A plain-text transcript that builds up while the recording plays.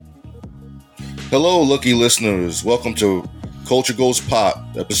Hello, lucky listeners. Welcome to Culture Goes Pop,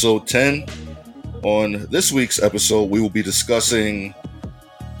 episode 10. On this week's episode, we will be discussing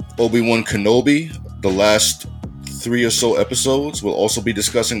Obi-Wan Kenobi, the last 3 or so episodes. We'll also be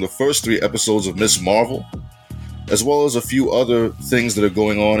discussing the first 3 episodes of Ms. Marvel, as well as a few other things that are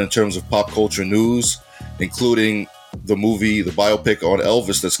going on in terms of pop culture news, including the biopic on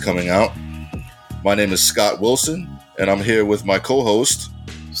Elvis that's coming out. My name is Scott Wilson, and I'm here with my co-host,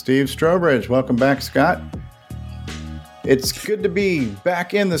 Steve Strobridge. Welcome back, Scott. It's good to be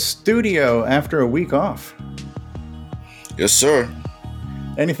back in the studio after a week off. Yes, sir.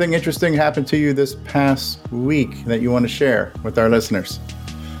 Anything interesting happened to you this past week that you want to share with our listeners?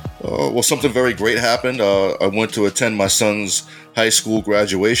 Well, something very great happened. I went to attend my son's high school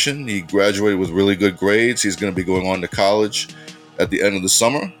graduation. He graduated with really good grades. He's going to be going on to college at the end of the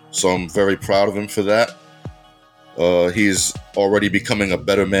summer, so I'm very proud of him for that. He's already becoming a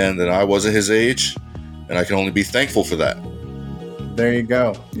better man than I was at his age, and I can only be thankful for that. There you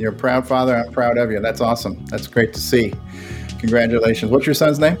go. You're a proud father. I'm proud of you. That's awesome. That's great to see. Congratulations. What's your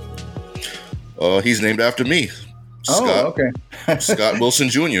son's name? He's named after me. Scott. Oh, okay. Scott Wilson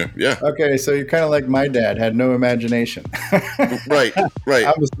Jr. Yeah. Okay, so you're kind of like my dad, had no imagination. Right.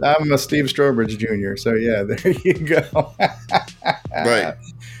 I'm a Steve Strobridge Jr., so yeah, there you go. Right.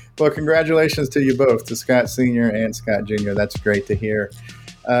 Well, congratulations to you both, to Scott Sr. and Scott Jr. That's great to hear.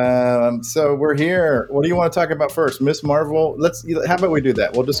 So we're here. What do you want to talk about first? Ms. Marvel? How about we do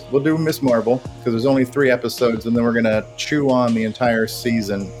that? We'll do Ms. Marvel because there's only 3 episodes, and then we're gonna chew on the entire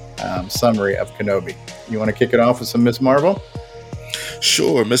season summary of Kenobi. You want to kick it off with some Ms. Marvel?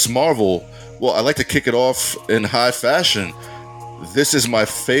 Sure, Ms. Marvel. Well, I like to kick it off in high fashion. This is my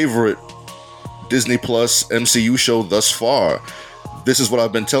favorite Disney Plus MCU show thus far. This is what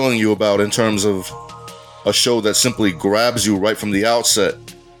I've been telling you about in terms of a show that simply grabs you right from the outset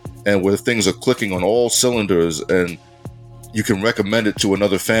and where things are clicking on all cylinders, and you can recommend it to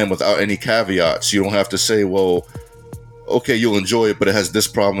another fan without any caveats. You don't have to say, well, okay, you'll enjoy it, but it has this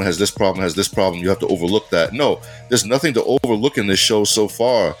problem, it has this problem, it has this problem. You have to overlook that. No, there's nothing to overlook in this show so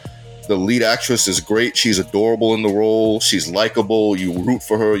far. The lead actress is great. She's adorable in the role. She's likable. You root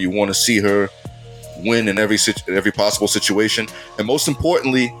for her. You want to see her win in every possible situation. And most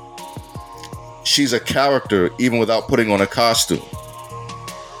importantly, she's a character even without putting on a costume.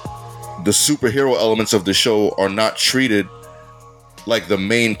 The superhero elements of the show are not treated like the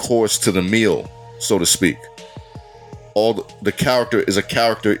main course to the meal, so to speak. The character is a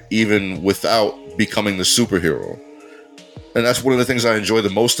character even without becoming the superhero. And that's one of the things I enjoy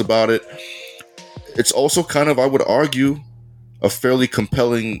the most about it. It's also kind of, I would argue, a fairly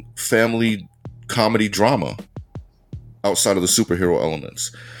compelling family comedy drama outside of the superhero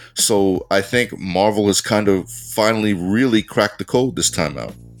elements. So I think Marvel has kind of finally really cracked the code this time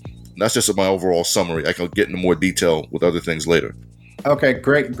out. And that's just my overall summary. I can get into more detail with other things later. Okay,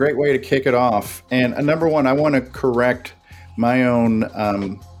 great way to kick it off. And number one, I want to correct my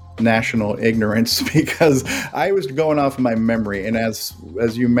own national ignorance because I was going off of my memory. And as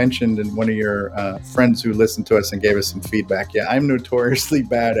you mentioned in one of your friends who listened to us and gave us some feedback, yeah, I'm notoriously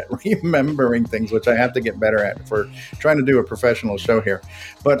bad at remembering things, which I have to get better at for trying to do a professional show here.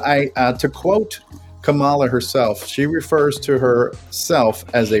 But to quote Kamala herself, she refers to herself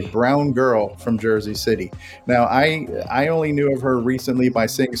as a brown girl from Jersey City. Now, I only knew of her recently by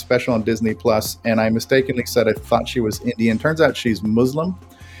seeing a special on Disney Plus, and I mistakenly said I thought she was Indian. Turns out she's Muslim,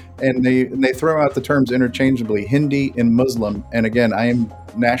 and they throw out the terms interchangeably, Hindi and Muslim. And again, I am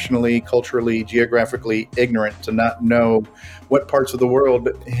nationally, culturally, geographically ignorant to not know what parts of the world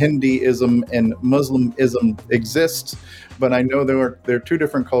Hinduism and Muslimism exist. But I know there are 2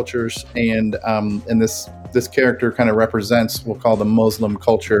 different cultures, and this character kind of represents, we'll call the Muslim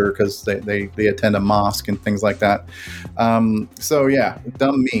culture because they attend a mosque and things like that. So yeah,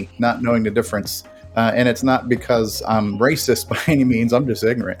 dumb me not knowing the difference. And it's not because I'm racist by any means. I'm just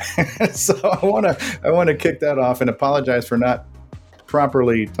ignorant. So I want to kick that off and apologize for not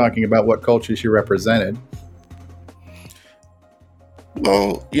properly talking about what culture she represented.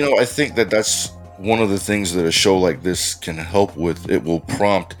 Well, I think that's one of the things that a show like this can help with.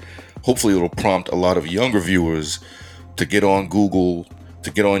 Hopefully it'll prompt a lot of younger viewers to get on Google,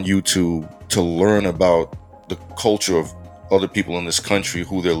 to get on YouTube, to learn about the culture of other people in this country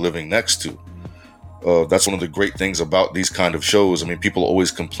who they're living next to. That's one of the great things about these kind of shows. I mean, people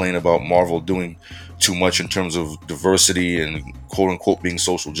always complain about Marvel doing too much in terms of diversity and quote unquote being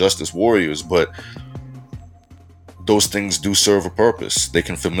social justice warriors, but those things do serve a purpose. They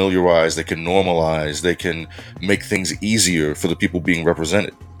can familiarize, they can normalize, they can make things easier for the people being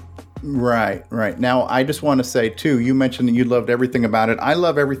represented. Right, right. Now, I just want to say, too, you mentioned that you loved everything about it. I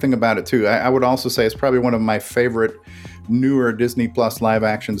love everything about it, too. I would also say it's probably one of my favorite newer Disney Plus live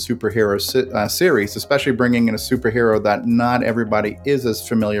action superhero series, especially bringing in a superhero that not everybody is as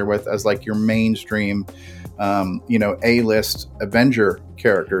familiar with as like your mainstream, A-list Avenger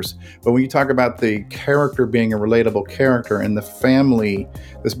characters. But when you talk about the character being a relatable character and the family,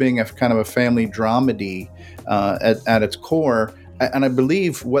 this being a kind of a family dramedy at its core, and I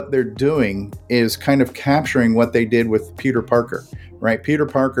believe what they're doing is kind of capturing what they did with Peter Parker, right? Peter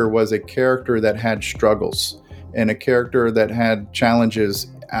Parker was a character that had struggles and a character that had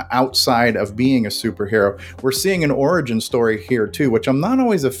challenges outside of being a superhero. We're seeing an origin story here too, which I'm not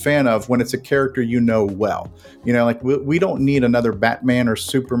always a fan of when it's a character you know well. Like we don't need another Batman or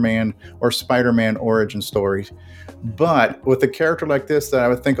Superman or Spider-Man origin story. But with a character like this that I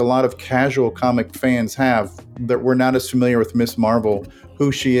would think a lot of casual comic fans have, that we're not as familiar with Miss Marvel,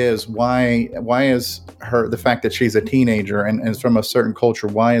 who she is, why is her, the fact that she's a teenager and is from a certain culture,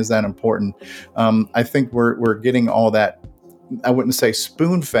 why is that important? I think we're getting all that, I wouldn't say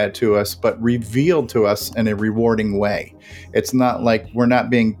spoon-fed to us, but revealed to us in a rewarding way. It's not like we're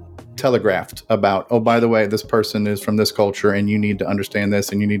not being telegraphed about, oh, by the way, this person is from this culture and you need to understand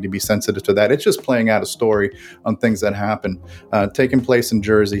this and you need to be sensitive to that. It's just playing out a story on things that happen, taking place in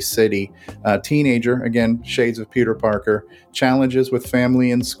Jersey City. Teenager, again, shades of Peter Parker. Challenges with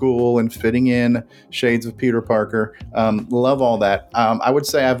family and school and fitting in, shades of Peter Parker. Love all that. I would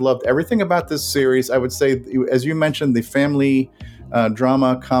say I've loved everything about this series. I would say, as you mentioned, the family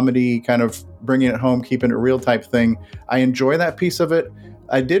drama, comedy, kind of bringing it home, keeping it real type thing. I enjoy that piece of it.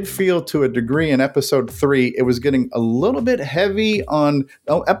 I did feel to a degree in episode 3, it was getting a little bit heavy on,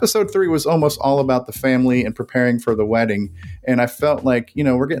 episode 3 was almost all about the family and preparing for the wedding. And I felt like,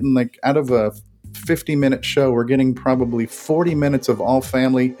 we're getting like out of a 50-minute show, we're getting probably 40 minutes of all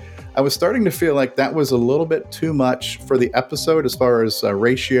family. I was starting to feel like that was a little bit too much for the episode as far as a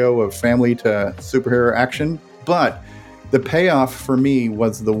ratio of family to superhero action. But the payoff for me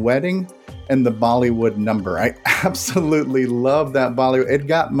was the wedding and the Bollywood number. I absolutely love that Bollywood. It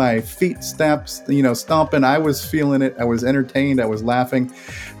got my feet stomping. I was feeling it. I was entertained. I was laughing.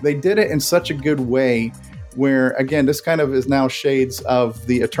 They did it in such a good way where, again, this kind of is now shades of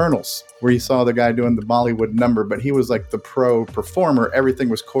the Eternals, where you saw the guy doing the Bollywood number, but he was like the pro performer. Everything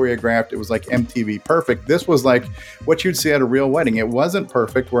was choreographed. It was like MTV perfect. This was like what you'd see at a real wedding. It wasn't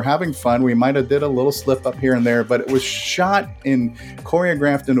perfect. We're having fun. We might have did a little slip up here and there, but it was shot and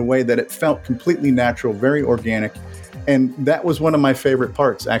choreographed in a way that it felt completely natural, very organic. And that was one of my favorite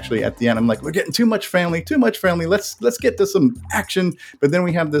parts, actually, at the end. I'm like, we're getting too much family. Let's get to some action. But then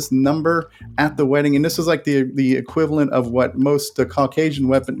we have this number at the wedding. And this is like the equivalent of what most Caucasian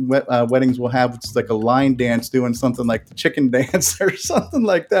weddings will have. It's like a line dance doing something like the chicken dance or something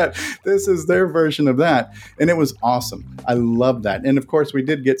like that. This is their version of that. And it was awesome. I love that. And of course, we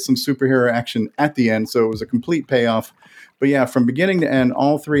did get some superhero action at the end. So it was a complete payoff. But yeah, from beginning to end,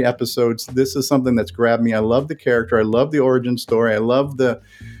 all 3 episodes, this is something that's grabbed me. I love the character. I love the origin story. I love the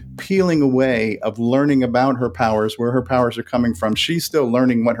peeling away of learning about her powers, where her powers are coming from. She's still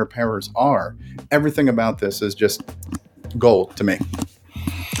learning what her powers are. Everything about this is just gold to me.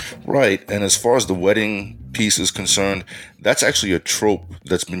 Right. And as far as the wedding piece is concerned, that's actually a trope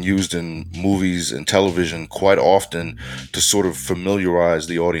that's been used in movies and television quite often to sort of familiarize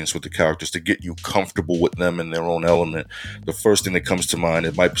the audience with the characters, to get you comfortable with them in their own element. The first thing that comes to mind,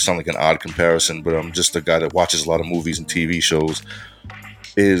 it might sound like an odd comparison, but I'm just a guy that watches a lot of movies and TV shows,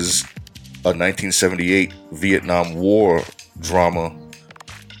 is a 1978 Vietnam War drama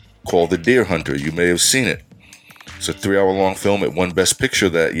called The Deer Hunter. You may have seen it. It's a 3-hour-long film. It won Best Picture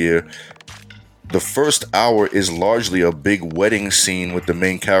that year. The first hour is largely a big wedding scene with the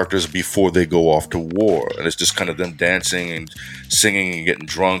main characters before they go off to war. And it's just kind of them dancing and singing and getting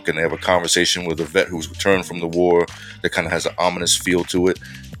drunk. And they have a conversation with a vet who's returned from the war that kind of has an ominous feel to it.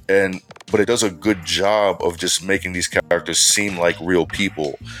 But it does a good job of just making these characters seem like real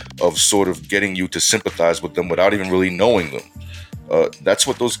people, of sort of getting you to sympathize with them without even really knowing them. That's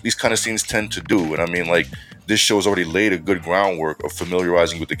what these kind of scenes tend to do. And I mean, like, this show has already laid a good groundwork of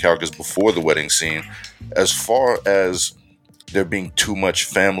familiarizing you with the characters before the wedding scene. As far as there being too much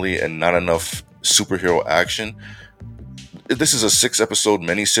family and not enough superhero action, this is a 6-episode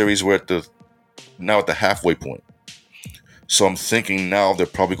miniseries. We're now at the halfway point. So I'm thinking now they're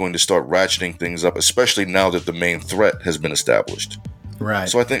probably going to start ratcheting things up, especially now that the main threat has been established. Right.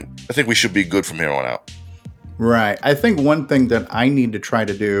 So I think we should be good from here on out. Right. I think one thing that I need to try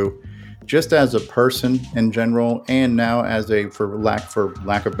to do just as a person in general, and now as a, for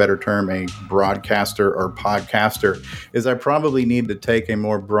lack of better term, a broadcaster or podcaster, is I probably need to take a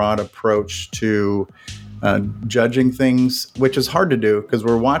more broad approach to judging things, which is hard to do because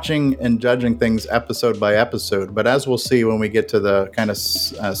we're watching and judging things episode by episode. But as we'll see when we get to the kind of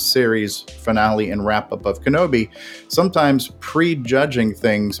series finale and wrap up of Kenobi, sometimes prejudging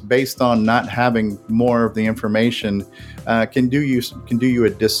things based on not having more of the information can do you a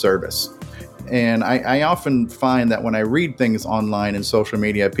disservice. And I often find that when I read things online and social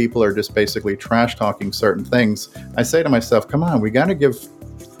media, people are just basically trash talking certain things. I say to myself, come on, we got to give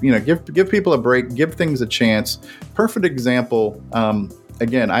people a break, give things a chance. Perfect example.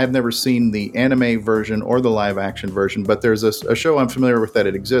 Again, I have never seen the anime version or the live action version, but there's a show I'm familiar with that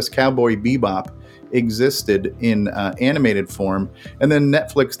it exists. Cowboy Bebop existed in animated form, and then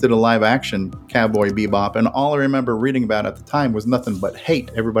Netflix did a live action Cowboy Bebop, and all I remember reading about at the time was nothing but hate.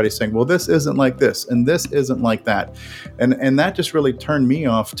 Everybody saying, well, this isn't like this and this isn't like that, and that just really turned me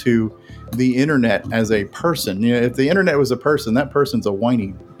off to the internet as a person. If the internet was a person, that person's a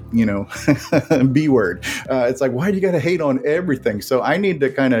whiny B word. It's like, why do you got to hate on everything? So I need to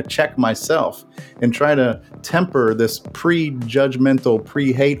kind of check myself and try to temper this pre-judgmental,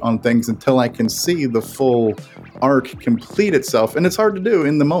 pre-hate on things until I can see the full arc complete itself. And it's hard to do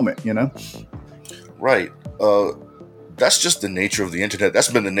in the moment, Right. That's just the nature of the internet.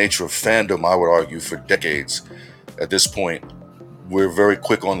 That's been the nature of fandom, I would argue, for decades. At this point, we're very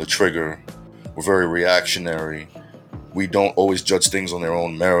quick on the trigger. We're very reactionary. We don't always judge things on their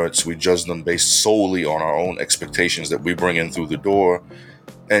own merits. We judge them based solely on our own expectations that we bring in through the door.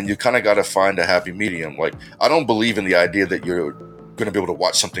 And you kind of got to find a happy medium. Like, I don't believe in the idea that you're going to be able to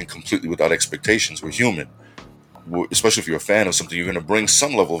watch something completely without expectations. We're human. Especially if you're a fan of something, you're going to bring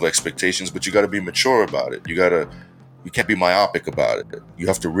some level of expectations, but you got to be mature about it. You can't be myopic about it. You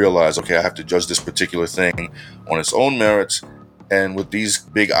have to realize, okay, I have to judge this particular thing on its own merits. And with these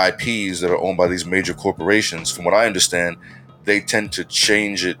big IPs that are owned by these major corporations, from what I understand, they tend to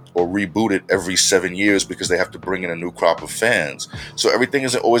change it or reboot it every 7 years because they have to bring in a new crop of fans. So everything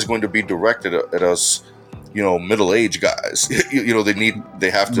isn't always going to be directed at us, middle-aged guys.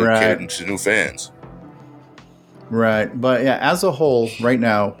 They have to cater to new fans. Right. But yeah, as a whole, right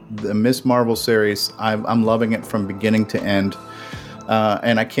now, the Ms. Marvel series, I'm loving it from beginning to end.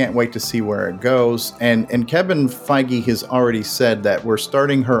 And I can't wait to see where it goes. And Kevin Feige has already said that we're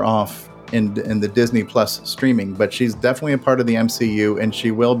starting her off in the Disney Plus streaming, but she's definitely a part of the MCU, and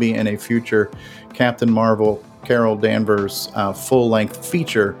she will be in a future Captain Marvel, Carol Danvers full-length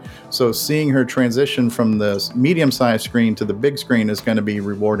feature. So seeing her transition from the medium-sized screen to the big screen is going to be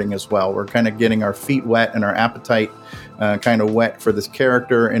rewarding as well. We're kind of getting our feet wet and our appetite kind of wet for this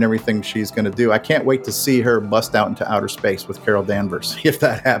character and everything she's going to do. I can't wait to see her bust out into outer space with Carol Danvers, if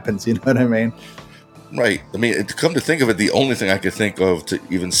that happens. You know what I mean? Right. I mean, to come to think of it, the only thing I could think of to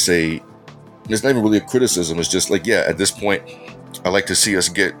even say, it's not even really a criticism. It's just like, yeah, at this point, I like to see us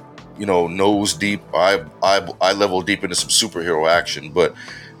get, nose deep, eye level deep into some superhero action. But,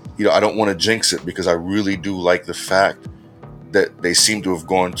 I don't want to jinx it because I really do like the fact that they seem to have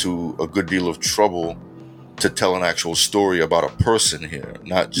gone to a good deal of trouble to tell an actual story about a person here,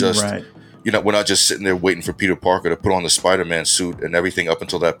 not just, we're not just sitting there waiting for Peter Parker to put on the Spider-Man suit and everything up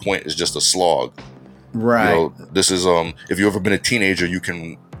until that point is just a slog. Right. This is, if you've ever been a teenager, you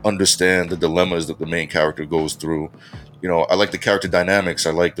can understand the dilemmas that the main character goes through. I like the character dynamics.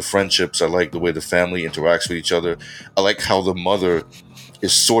 I like the friendships. I like the way the family interacts with each other. I like how the mother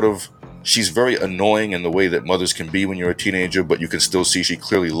is she's very annoying in the way that mothers can be when you're a teenager, but you can still see she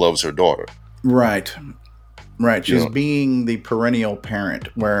clearly loves her daughter. Right. She's being the perennial parent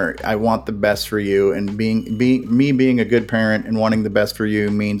where I want the best for you, and being a good parent and wanting the best for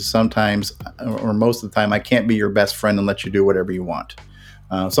you means sometimes, or most of the time, I can't be your best friend and let you do whatever you want.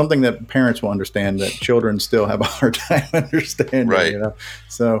 Something that parents will understand that children still have a hard time understanding. Right.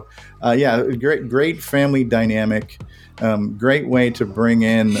 So, great family dynamic. Great way to bring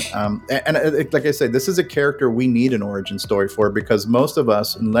in, and like I said, this is a character we need an origin story for, because most of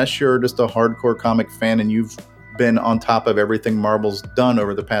us, unless you're just a hardcore comic fan and you've been on top of everything Marvel's done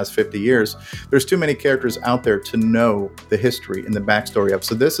over the past 50 years, there's too many characters out there to know the history and the backstory of.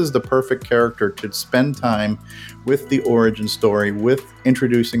 So this is the perfect character to spend time with the origin story, with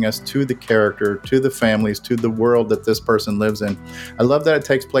introducing us to the character, to the families, to the world that this person lives in. I love that it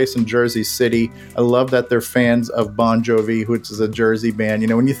takes place in Jersey City. I love that they're fans of Bon Jovi, which is a Jersey band.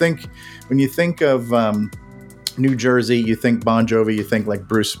 When you think of New Jersey, you think Bon Jovi, you think like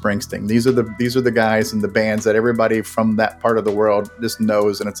Bruce Springsteen. These are the guys and the bands that everybody from that part of the world just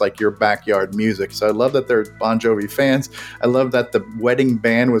knows, and it's like your backyard music. So I love that they're Bon Jovi fans. I love that the wedding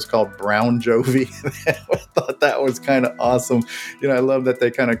band was called Brown Jovi. I thought that was kind of awesome. I love that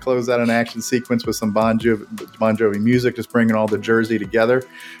they kind of close out an action sequence with some Bon Jovi music, just bringing all the Jersey together.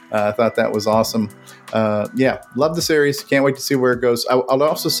 I thought that was awesome. Love the series. Can't wait to see where it goes. I'll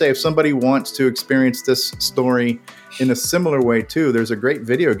also say, if somebody wants to experience this story in a similar way too, there's a great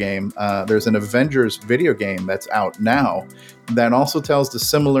video game. There's an Avengers video game that's out now that also tells the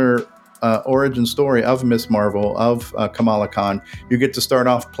similar origin story of Miss Marvel, of Kamala Khan. You get to start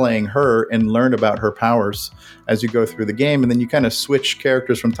off playing her and learn about her powers as you go through the game, and then you kind of switch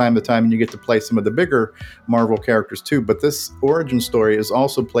characters from time to time, and you get to play some of the bigger Marvel characters too. But this origin story is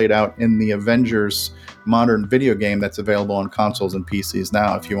also played out in the Avengers modern video game that's available on consoles and PCs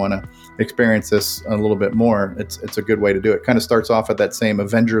now. If you want to experience this a little bit more, it's a good way to do it. Kind of starts off at that same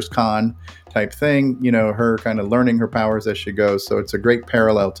Avengers Con type thing, her kind of learning her powers as she goes. So it's a great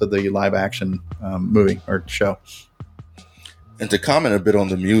parallel to the live action movie or show. And to comment a bit on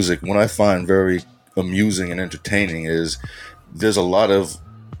the music, what I find very amusing and entertaining is there's a lot of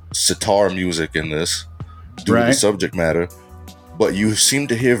sitar music in this due to the subject matter, but you seem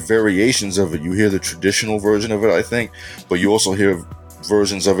to hear variations of it. You hear the traditional version of it, I think, but you also hear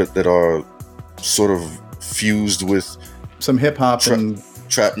versions of it that are sort of fused with some hip hop and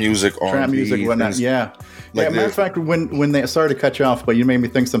trap music, R&B, trap music, whatnot. Matter of fact, when they started to cut you off, but you made me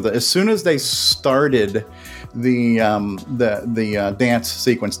think something. As soon as they started the dance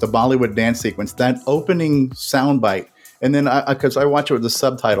sequence, the Bollywood dance sequence, that opening soundbite, and then because I watch it with the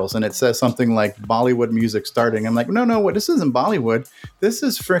subtitles, and it says something like Bollywood music starting. I'm like, no, this isn't Bollywood. This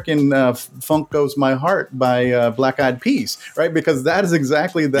is freaking Funk Goes My Heart by Black Eyed Peas, right? Because that is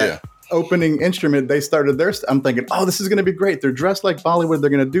exactly that. Yeah. Opening instrument they started their I'm thinking, this is going to be great. They're dressed like Bollywood, they're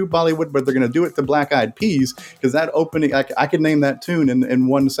going to do Bollywood, but they're going to do it to Black Eyed Peas, because that opening, I could name that tune in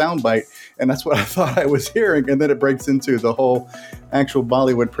one soundbite, and that's what I thought I was hearing. And then it breaks into the whole actual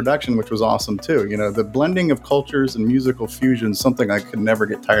Bollywood production, which was awesome too. The blending of cultures and musical fusion, something I could never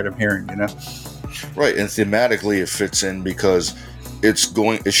get tired of hearing. Right, and thematically it fits in because it's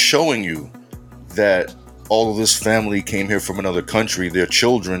showing you that all of this family came here from another country. Their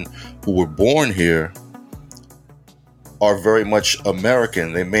children who were born here are very much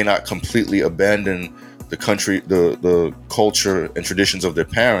American. They may not completely abandon the country, the culture and traditions of their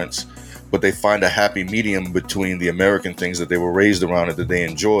parents, but they find a happy medium between the American things that they were raised around and that they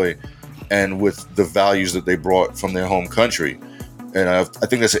enjoy, and with the values that they brought from their home country. And I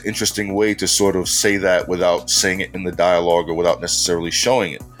think that's an interesting way to sort of say that without saying it in the dialogue or without necessarily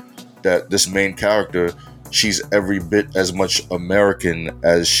showing it, that this main character, she's every bit as much American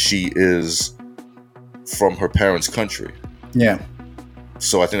as she is from her parents' country. Yeah.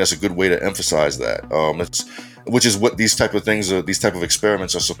 So I think that's a good way to emphasize that. Which is what these type of things, these type of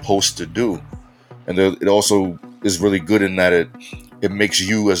experiments are supposed to do. And it also is really good in that it makes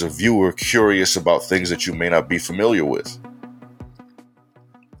you as a viewer curious about things that you may not be familiar with.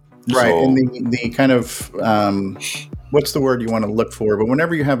 Right. So, and the kind of... what's the word you want to look for? But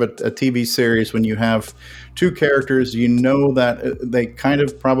whenever you have a TV series, when you have two characters, that they kind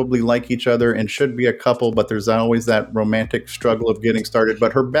of probably like each other and should be a couple, but there's always that romantic struggle of getting started.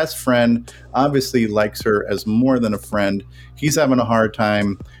 But her best friend obviously likes her as more than a friend. He's having a hard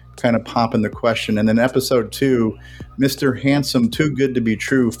time kind of popping the question. And then episode 2, Mr. Handsome, too good to be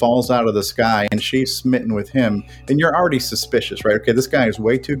true, falls out of the sky, and she's smitten with him. And you're already suspicious, right? Okay, this guy is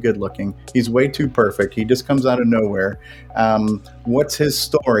way too good looking. He's way too perfect. He just comes out of nowhere. What's his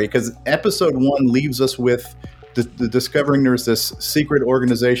story? Because episode 1 leaves us with the discovering there's this secret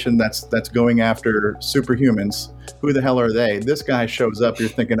organization that's going after superhumans. Who the hell are they? This guy shows up. You're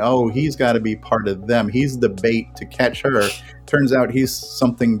thinking, he's got to be part of them. He's the bait to catch her. Turns out he's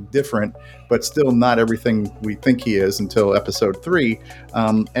something different, but still not everything we think he is until episode 3.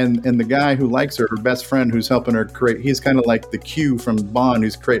 And the guy who likes her best friend who's helping her create, he's kind of like the Q from Bond,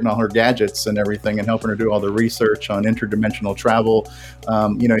 who's creating all her gadgets and everything and helping her do all the research on interdimensional travel.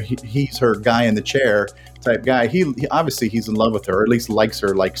 He's her guy in the chair type guy. He obviously he's in love with her, or at least likes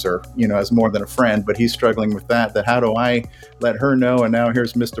her, as more than a friend, but he's struggling with that how do I let her know? And now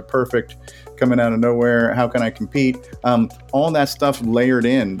here's Mr. Perfect coming out of nowhere. How can I compete? All that stuff layered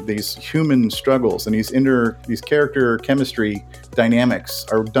in, these human struggles and these character chemistry dynamics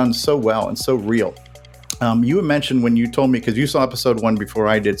are done so well and so real. You mentioned when you told me, because you saw episode 1 before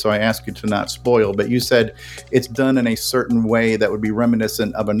I did, so I asked you to not spoil, but you said it's done in a certain way that would be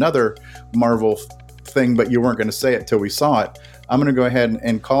reminiscent of another Marvel thing, but you weren't going to say it till we saw it. I'm going to go ahead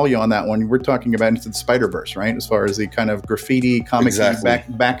and call you on that one. We're talking about Into the Spider-Verse, right? As far as the kind of graffiti, comic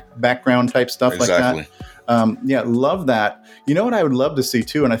background type stuff like that. Yeah, love that. You know what I would love to see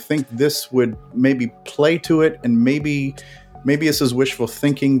too, and I think this would maybe play to it, and maybe this is wishful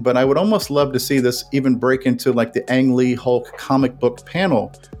thinking, but I would almost love to see this even break into like the Ang Lee Hulk comic book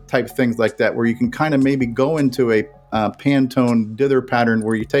panel type things like that, where you can kind of maybe go into a Pantone dither pattern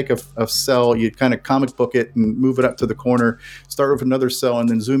where you take a cell, you kind of comic book it and move it up to the corner, start with another cell, and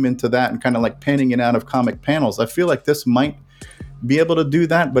then zoom into that and kind of like panning it out of comic panels. I feel like this might be able to do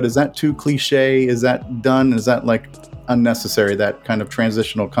that, but is that too cliche? Is that done? Is that like unnecessary, that kind of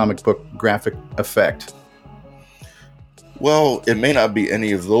transitional comic book graphic effect? Well, it may not be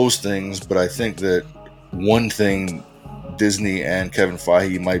any of those things, but I think that one thing Disney and Kevin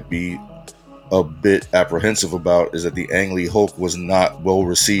Feige might be a bit apprehensive about is that the Ang Lee Hulk was not well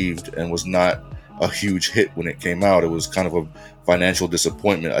received and was not a huge hit when it came out. It was kind of a financial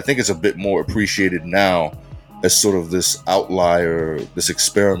disappointment. I think it's a bit more appreciated now as sort of this outlier, this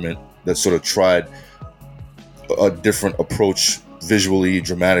experiment that sort of tried a different approach visually,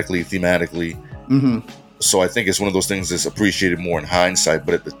 dramatically, thematically. Mm-hmm. So I think it's one of those things that's appreciated more in hindsight,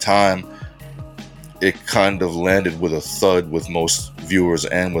 but at the time it kind of landed with a thud with most viewers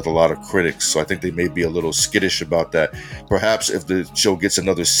and with a lot of critics. So I think they may be a little skittish about that. Perhaps if the show gets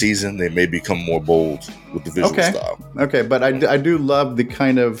another season, they may become more bold with the visual style. Okay, but I do love the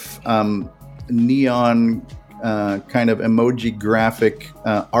kind of neon kind of emoji graphic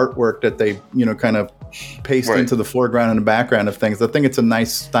artwork that they, kind of paste into the foreground and the background of things. I think it's a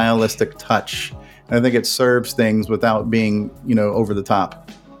nice stylistic touch. And I think it serves things without being, over the top.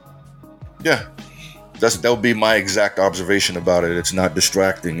 Yeah. That would be my exact observation about it. It's not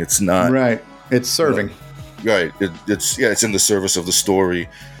distracting. It's not right. It's serving. Right. It's in the service of the story,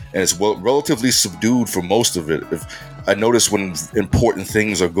 and it's relatively subdued for most of it. If I notice when important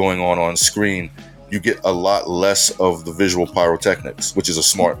things are going on screen, you get a lot less of the visual pyrotechnics, which is a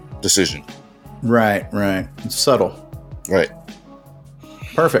smart decision. Right. It's subtle. Right.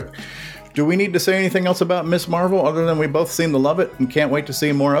 Perfect. Do we need to say anything else about Ms. Marvel other than we both seem to love it and can't wait to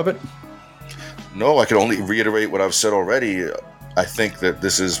see more of it? No, I can only reiterate what I've said already. I think that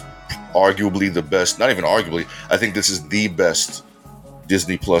this is arguably the best, not even arguably, I think this is the best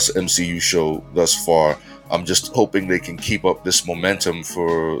Disney Plus MCU show thus far. I'm just hoping they can keep up this momentum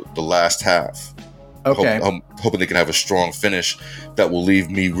for the last half. Okay. I'm hoping they can have a strong finish that will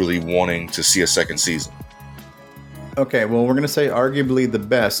leave me really wanting to see a second season. Okay, well, we're going to say arguably the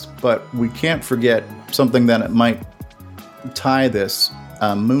best, but we can't forget something that it might tie this,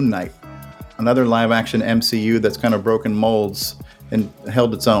 Moon Knight. Another live-action MCU that's kind of broken molds and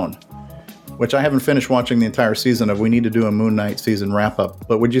held its own, which I haven't finished watching the entire season of. We need to do a Moon Knight season wrap-up.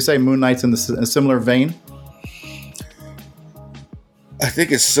 But would you say Moon Knight's in a similar vein? I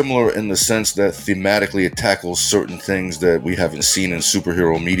think it's similar in the sense that thematically it tackles certain things that we haven't seen in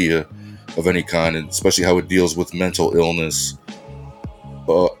superhero media of any kind, and especially how it deals with mental illness.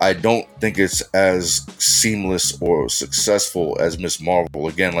 I don't think it's as seamless or successful as Ms. Marvel.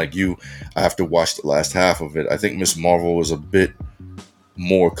 Again, like you, I have to watch the last half of it. I think Ms. Marvel is a bit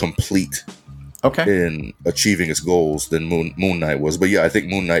more complete in achieving its goals than Moon Knight was. But yeah, I think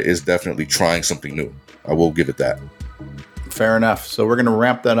Moon Knight is definitely trying something new. I will give it that. Fair enough. So we're going to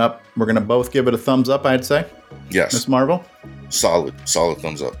wrap that up. We're going to both give it a thumbs up, I'd say. Yes. Ms. Marvel? Solid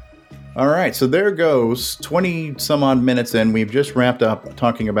thumbs up. All right, so there goes 20 some odd minutes in. We've just wrapped up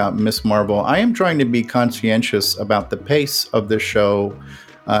talking about Ms. Marvel. I am trying to be conscientious about the pace of this show.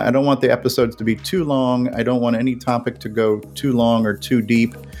 I don't want the episodes to be too long. I don't want any topic to go too long or too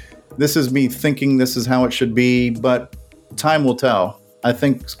deep. This is me thinking this is how it should be, but time will tell. I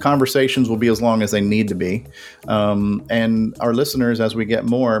think conversations will be as long as they need to be. And our listeners, as we get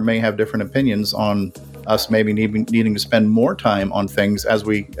more, may have different opinions on us maybe needing to spend more time on things, as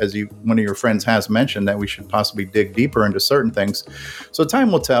one of your friends has mentioned, that we should possibly dig deeper into certain things. So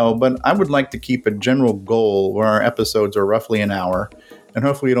time will tell, but I would like to keep a general goal where our episodes are roughly an hour, and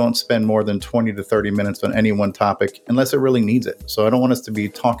hopefully you don't spend more than 20 to 30 minutes on any one topic unless it really needs it. So I don't want us to be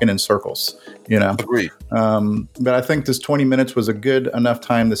talking in circles, Agreed. But I think this 20 minutes was a good enough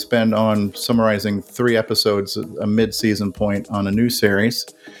time to spend on summarizing 3 episodes, a mid-season point on a new series.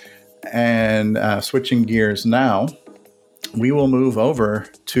 And switching gears now, we will move over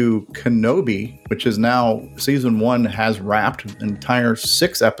to Kenobi, which is now season 1 has wrapped, entire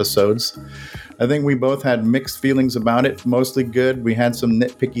 6 episodes. I think we both had mixed feelings about it, mostly good. We had some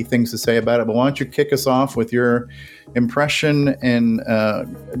nitpicky things to say about it, but why don't you kick us off with your impression and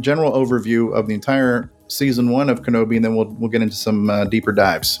general overview of the entire season 1 of Kenobi, and then we'll get into some deeper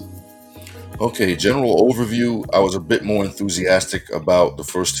dives. Okay, general overview. I was a bit more enthusiastic about the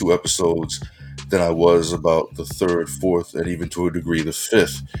first two episodes than I was about the third, fourth, and even to a degree the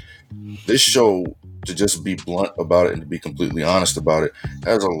fifth. This show, to just be blunt about it and to be completely honest about it,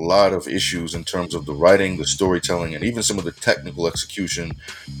 has a lot of issues in terms of the writing, the storytelling, and even some of the technical execution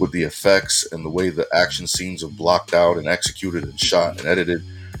with the effects and the way the action scenes are blocked out and executed and shot and edited.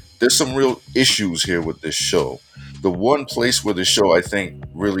 There's some real issues here with this show. The one place where the show I think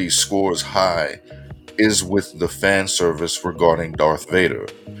really scores high is with the fan service regarding Darth Vader.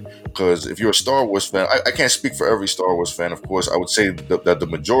 Because if you're a Star Wars fan, I can't speak for every Star Wars fan, of course. I would say that the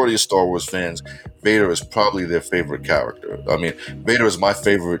majority of Star Wars fans, Vader is probably their favorite character. I mean, Vader is my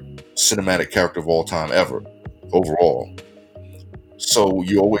favorite cinematic character of all time ever, overall. So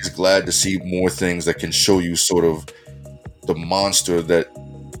you're always glad to see more things that can show you sort of the monster that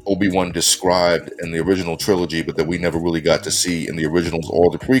Obi-Wan described in the original trilogy, but that we never really got to see in the originals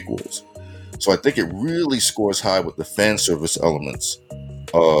or the prequels. So I think it really scores high with the fan service elements.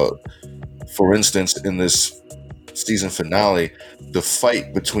 For instance, in this season finale, the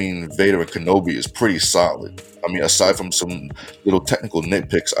fight between Vader and Kenobi is pretty solid. I mean, aside from some little technical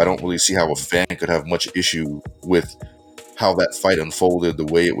nitpicks, I don't really see how a fan could have much issue with how that fight unfolded, the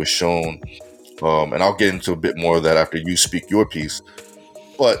way it was shown. And I'll get into a bit more of that after you speak your piece.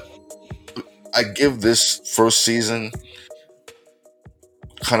 But I give this first season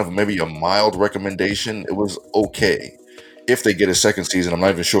kind of maybe a mild recommendation. It was okay. If they get a second season, I'm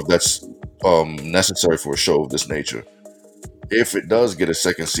not even sure if that's necessary for a show of this nature. If it does get a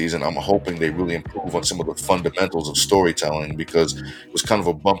second season, I'm hoping they really improve on some of the fundamentals of storytelling, because it was kind of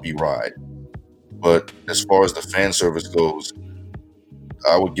a bumpy ride. But as far as the fan service goes,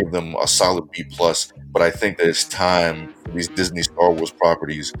 I would give them a solid B plus. But I think that it's time for these Disney Star Wars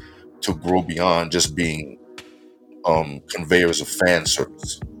properties to grow beyond just being conveyors of fan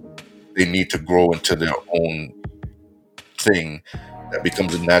service. They need to grow into their own thing that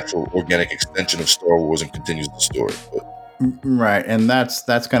becomes a natural, organic extension of Star Wars and continues the story. But, right, and that's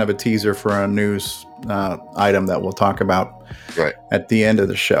kind of a teaser for a news item that we'll talk about right at the end of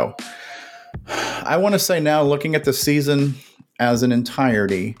the show. I want to say now, looking at the season as an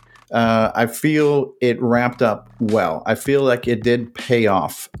entirety, I feel it wrapped up well. I feel like it did pay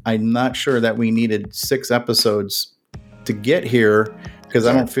off. I'm not sure that we needed 6 episodes to get here, because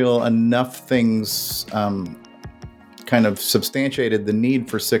I don't feel enough things kind of substantiated the need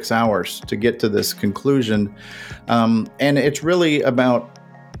for 6 hours to get to this conclusion. And it's really about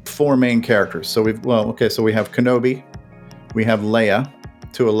 4 main characters. So we have Kenobi, we have Leia,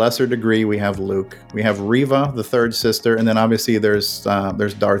 to a lesser degree we have Luke, we have Reva, the third sister, and then obviously there's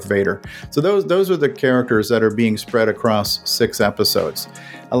Darth Vader. So those are the characters that are being spread across 6 episodes.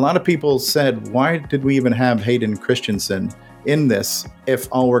 A lot of people said, why did we even have Hayden Christensen in this if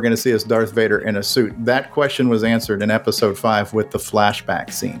all we're going to see is Darth Vader in a suit? That question was answered in episode 5 with the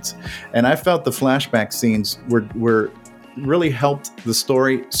flashback scenes. And I felt the flashback scenes were really helped the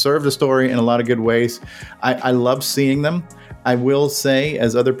story, served the story in a lot of good ways. I love seeing them. I will say,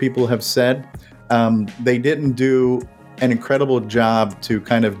 as other people have said, they didn't do an incredible job to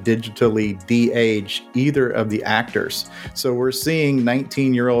kind of digitally de-age either of the actors. So we're seeing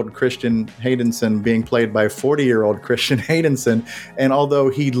 19-year-old Christian Haydenson being played by 40-year-old Christian Haydenson. And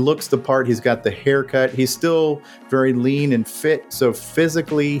although he looks the part, he's got the haircut, he's still very lean and fit. So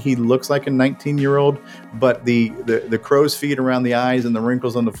physically, he looks like a 19-year-old, but the crow's feet around the eyes and the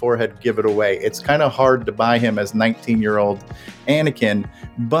wrinkles on the forehead give it away. It's kind of hard to buy him as 19-year-old Anakin,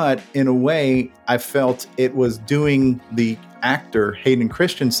 but in a way, I felt it was doing the actor Hayden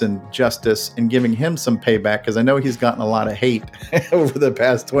Christensen justice and giving him some payback, because I know he's gotten a lot of hate over the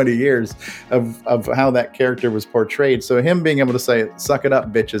past 20 years of how that character was portrayed. So him being able to say, suck it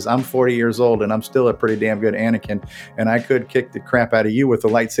up, bitches, I'm 40 years old and I'm still a pretty damn good Anakin, and I could kick the crap out of you with a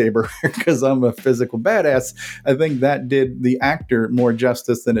lightsaber because I'm a physical badass. I think that did the actor more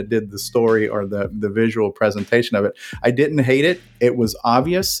justice than it did the story or the visual presentation of it. I didn't hate it. It was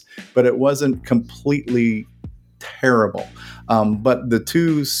obvious, but it wasn't completely terrible. But the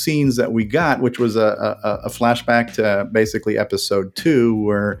 2 scenes that we got, which was a flashback to basically episode 2,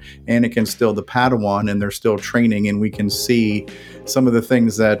 where Anakin's still the Padawan and they're still training, and we can see some of the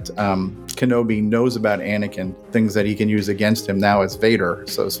things that Kenobi knows about Anakin, things that he can use against him now as Vader.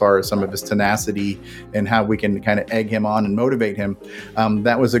 So as far as some of his tenacity and how we can kind of egg him on and motivate him,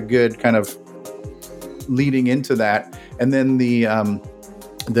 that was a good kind of leading into that. And then the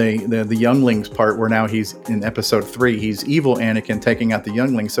younglings part, where now he's in episode 3, he's evil Anakin taking out the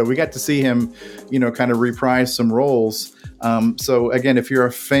younglings. So we got to see him, kind of reprise some roles. So again, if you're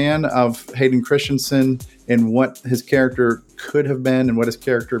a fan of Hayden Christensen and what his character could have been and what his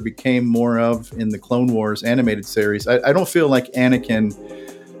character became more of in the Clone Wars animated series. I don't feel like Anakin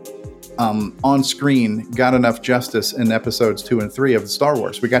on screen got enough justice in episodes 2 and 3 of Star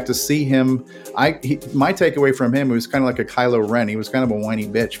Wars. We got to see him. My takeaway from him, was kind of like a Kylo Ren. He was kind of a whiny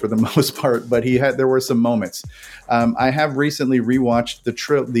bitch for the most part, but there were some moments. I have recently rewatched the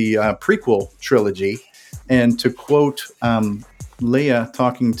prequel trilogy, and to quote Leia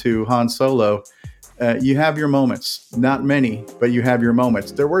talking to Han Solo, you have your moments. Not many, but you have your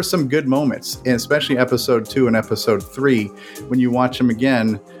moments. There were some good moments, and especially episode 2 and episode 3, when you watch them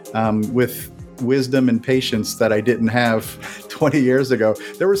again with wisdom and patience that I didn't have 20 years ago.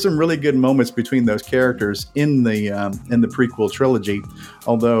 There were some really good moments between those characters in the prequel trilogy.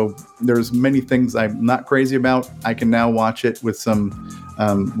 Although there's many things I'm not crazy about, I can now watch it with some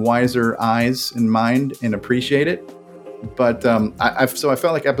wiser eyes in mind and appreciate it. But I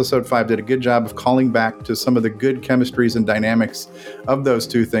felt like episode 5 did a good job of calling back to some of the good chemistries and dynamics of those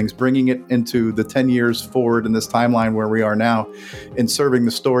two things, bringing it into the 10 years forward in this timeline where we are now, and serving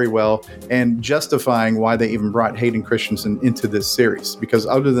the story well, and justifying why they even brought Hayden Christensen into this series. Because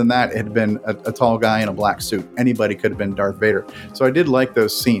other than that, it had been a tall guy in a black suit. Anybody could have been Darth Vader. So I did like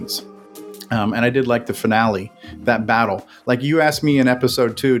those scenes. And I did like the finale, that battle. Like you asked me in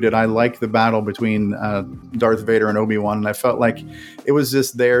episode 2, did I like the battle between Darth Vader and Obi-Wan? And I felt like it was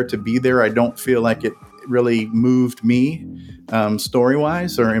just there to be there. I don't feel like it really moved me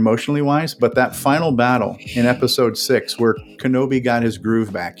story-wise or emotionally-wise. But that final battle in episode 6 where Kenobi got his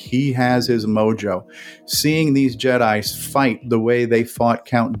groove back, he has his mojo. Seeing these Jedi fight the way they fought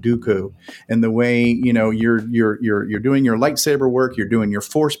Count Dooku, and the way, you're doing your lightsaber work, you're doing your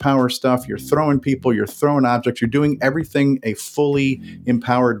force power stuff, you're throwing people, you're throwing objects, you're doing everything a fully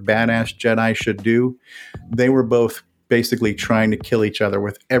empowered badass Jedi should do. They were both basically trying to kill each other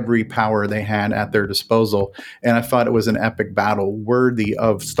with every power they had at their disposal. And I thought it was an epic battle worthy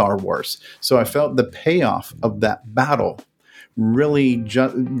of Star Wars. So I felt the payoff of that battle really,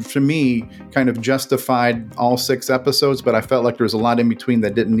 for me, kind of justified all 6 episodes, but I felt like there was a lot in between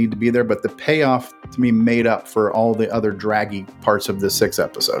that didn't need to be there. But the payoff to me made up for all the other draggy parts of the 6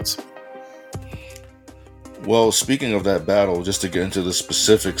 episodes. Well, speaking of that battle, just to get into the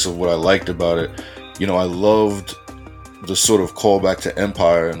specifics of what I liked about it, I loved the sort of callback to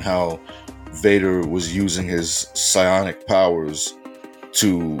Empire and how Vader was using his psionic powers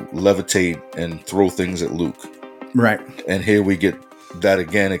to levitate and throw things at Luke. Right. And here we get that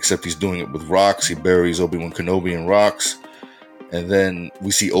again, except he's doing it with rocks. He buries Obi-Wan Kenobi in rocks. And then we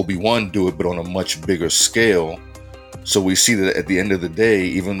see Obi-Wan do it, but on a much bigger scale. So we see that at the end of the day,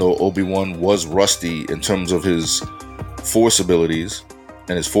 even though Obi-Wan was rusty in terms of his force abilities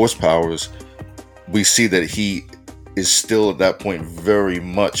and his force powers, we see that he is still at that point very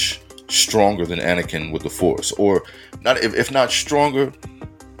much stronger than Anakin with the Force, or not, if not stronger,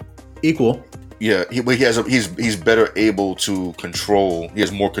 equal. Yeah, he's better able to control. He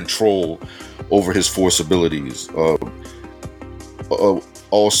has more control over his Force abilities.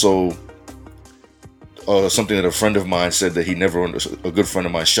 Also, something that a friend of mine said that he never understood. A good friend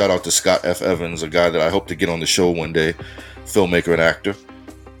of mine. Shout out to Scott F. Evans, a guy that I hope to get on the show one day, filmmaker and actor.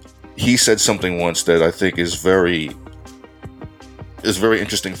 He said something once that I think is very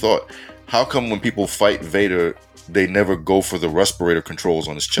interesting thought. How come when people fight Vader, they never go for the respirator controls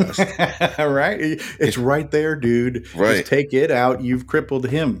on his chest? Right? It's right there, dude. Right. Just take it out. You've crippled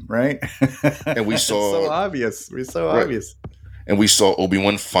him, right? And we saw... so obvious. It's so obvious. And we saw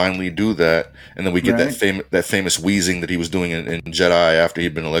Obi-Wan finally do that. And then we get right. that famous wheezing that he was doing in Jedi after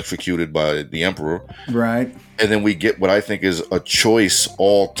he'd been electrocuted by the Emperor. Right. And then we get what I think is a choice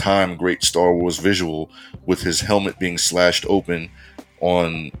all-time great Star Wars visual with his helmet being slashed open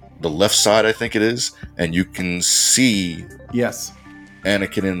on the left side, I think it is. And you can see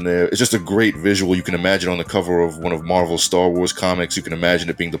Anakin in there. It's just a great visual. You can imagine on the cover of one of Marvel's Star Wars comics. You can imagine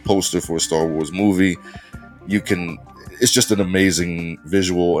it being the poster for a Star Wars movie. It's just an amazing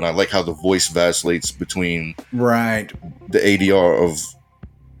visual. And I like how the voice vacillates between the ADR of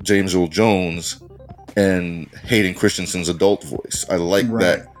James Earl Jones and Hayden Christensen's adult voice. I like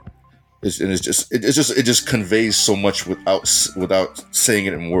that. It just conveys so much without saying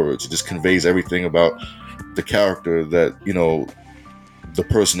it in words. It just conveys everything about the character that, the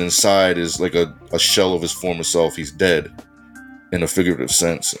person inside is like a shell of his former self. He's dead in a figurative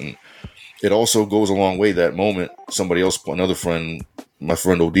sense. And it also goes a long way, that moment. Another friend, my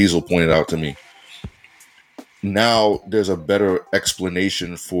friend O'Diesel, pointed out to me. Now there's a better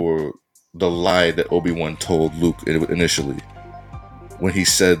explanation for the lie that Obi-Wan told Luke initially, when he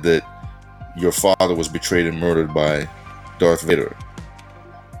said that your father was betrayed and murdered by Darth Vader.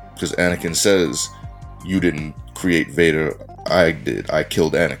 Because Anakin says, you didn't create Vader, I did. I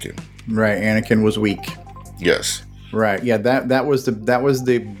killed Anakin. Right. Anakin was weak. Yes. Right. Yeah. That was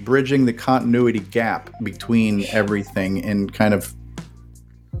the bridging the continuity gap between everything and kind of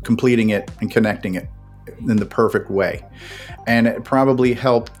completing it and connecting it in the perfect way. And it probably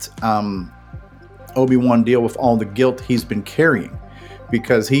helped Obi-Wan deal with all the guilt he's been carrying,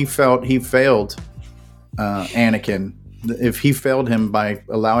 because he felt he failed Anakin. If he failed him by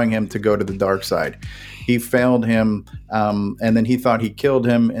allowing him to go to the dark side, he failed him, and then he thought he killed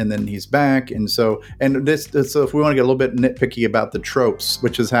him, and then he's back. And so if we want to get a little bit nitpicky about the tropes,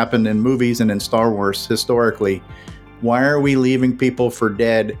 which has happened in movies and in Star Wars historically, why are we leaving people for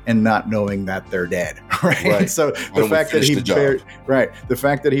dead and not knowing that they're dead? Right. So the fact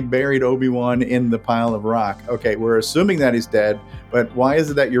that he buried Obi-Wan in the pile of rock. Okay, we're assuming that he's dead, but why is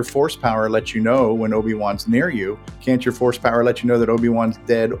it that your force power lets you know when Obi-Wan's near you? Can't your force power let you know that Obi-Wan's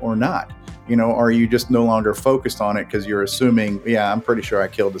dead or not? Are you just no longer focused on it because you're assuming, yeah, I'm pretty sure I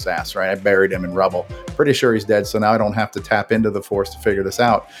killed his ass, right? I buried him in rubble. Pretty sure he's dead, so now I don't have to tap into the force to figure this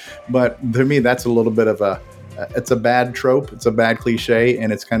out. But to me, that's a little bit of it's a bad trope, it's a bad cliche,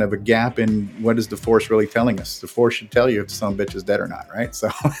 and it's kind of a gap in what is the force really telling us. The force should tell you if some bitch is dead or not, right? So,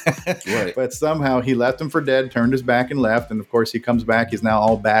 right. But somehow he left him for dead, turned his back and left, and of course he comes back, he's now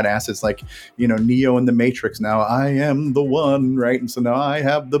all badass. It's like, Neo in the Matrix now, I am the one, right? And so now I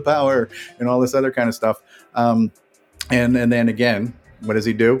have the power and all this other kind of stuff. And then again, what does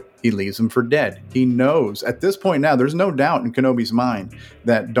he do? He leaves him for dead. He knows at this point now, there's no doubt in Kenobi's mind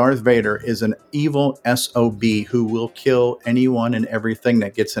that Darth Vader is an evil SOB who will kill anyone and everything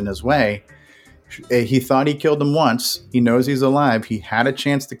that gets in his way. He thought he killed him once. He knows he's alive. He had a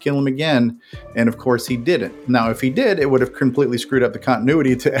chance to kill him again. And of course he didn't. Now, if he did, it would have completely screwed up the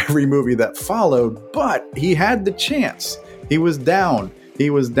continuity to every movie that followed. But he had the chance. He was down. He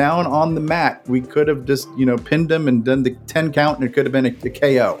was down on the mat. We could have just, pinned him and done the 10 count, and it could have been a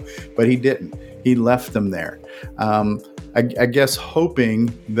KO, but he didn't. He left them there. I guess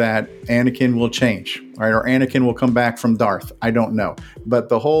hoping that Anakin will change, right? Or Anakin will come back from Darth. I don't know. But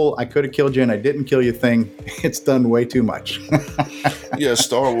the whole I could have killed you and I didn't kill you thing, it's done way too much. Yeah,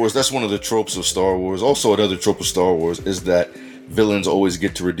 Star Wars, that's one of the tropes of Star Wars. Also, another trope of Star Wars is that villains always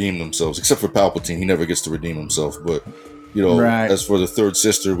get to redeem themselves, except for Palpatine. He never gets to redeem himself, but right. As for the third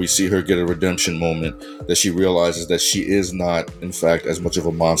sister, we see her get a redemption moment, that she realizes that she is not, in fact, as much of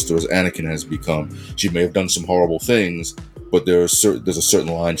a monster as Anakin has become. She may have done some horrible things, but there's a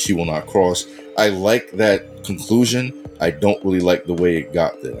certain line she will not cross. I like that conclusion. I don't really like the way it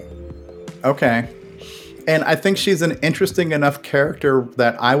got there. Okay. And I think she's an interesting enough character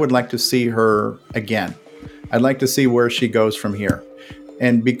that I would like to see her again. I'd like to see where she goes from here.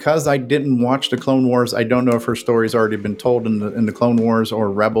 And because I didn't watch the Clone Wars, I don't know if her story's already been told in the Clone Wars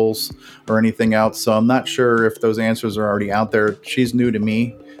or Rebels or anything else. So I'm not sure if those answers are already out there. She's new to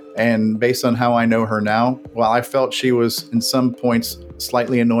me. And based on how I know her now, while I felt she was in some points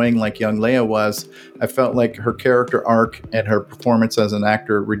slightly annoying like young Leia was, I felt like her character arc and her performance as an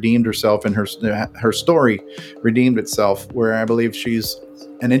actor redeemed herself, and her story redeemed itself, where I believe she's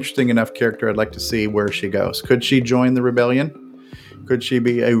an interesting enough character. I'd like to see where she goes. Could she join the rebellion? Could she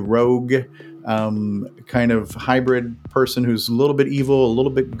be a rogue kind of hybrid person who's a little bit evil, a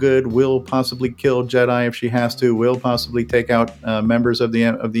little bit good, will possibly kill Jedi if she has to, will possibly take out members of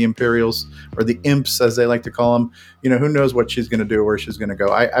the Imperials, or the imps as they like to call them? Who knows what she's going to do, where she's going to go.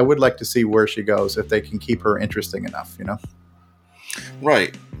 I would like to see where she goes if they can keep her interesting enough.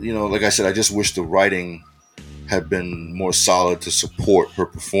 Right. Like I said, I just wish the writing had been more solid to support her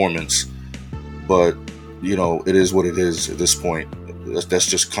performance. But it is what it is at this point. That's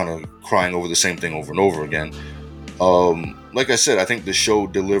just kind of crying over the same thing over and over again. Like I said, I think the show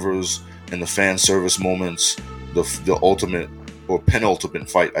delivers in the fan service moments, the ultimate or penultimate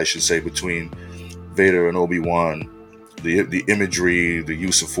fight, I should say, between Vader and Obi-Wan, the imagery, the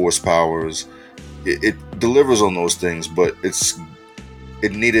use of force powers. It delivers on those things, but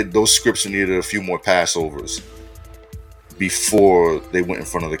those scripts needed a few more passovers before they went in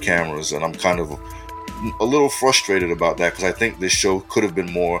front of the cameras, and I'm kind of a little frustrated about that, because I think this show could have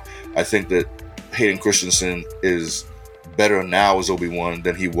been more. I think that Hayden Christensen is better now as Obi-Wan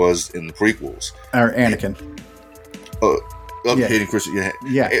than he was in the prequels. Or Anakin. Hayden Christensen.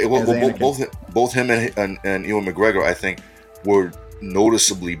 Yeah. Both him and Ewan McGregor, I think, were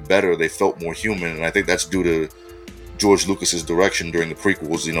noticeably better. They felt more human, and I think that's due to George Lucas's direction during the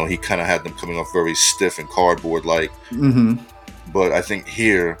prequels. He kind of had them coming off very stiff and cardboard-like. Mm-hmm. But I think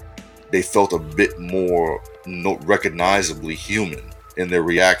here, they felt a bit more recognizably human in their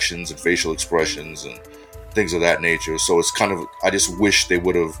reactions and facial expressions and things of that nature. So it's kind of, I just wish they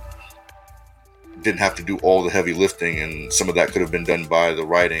would have didn't have to do all the heavy lifting, and some of that could have been done by the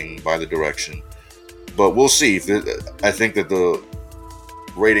writing, by the direction. But we'll see. I think that the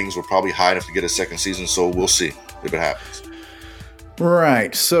ratings were probably high enough to get a second season, so we'll see if it happens.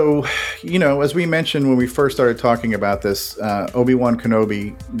 Right. So, as we mentioned when we first started talking about this, Obi-Wan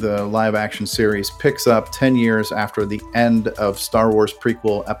Kenobi, the live action series, picks up 10 years after the end of Star Wars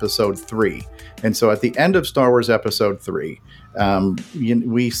prequel Episode 3. And so at the end of Star Wars Episode 3,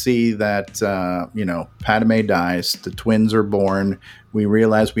 we see that, Padme dies, the twins are born. We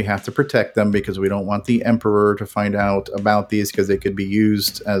realize we have to protect them because we don't want the Emperor to find out about these because they could be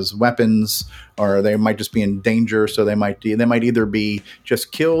used as weapons, or they might just be in danger. So they might either be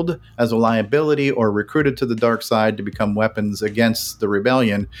just killed as a liability or recruited to the dark side to become weapons against the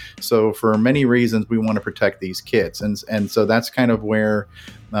rebellion. So for many reasons, we want to protect these kids. And so that's kind of where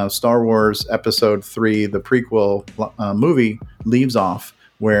Star Wars Episode 3, the prequel movie, leaves off,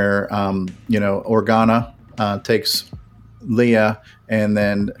 where, Organa takes Leia, and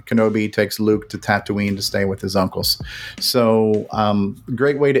then Kenobi takes Luke to Tatooine to stay with his uncles. So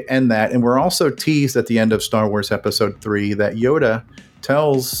great way to end that. And we're also teased at the end of Star Wars Episode 3 that Yoda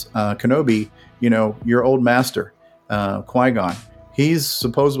tells Kenobi, your old master, Qui-Gon, he's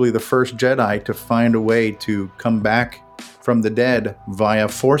supposedly the first Jedi to find a way to come back from the dead via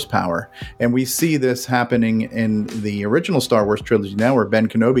force power. And we see this happening in the original Star Wars trilogy now, where Ben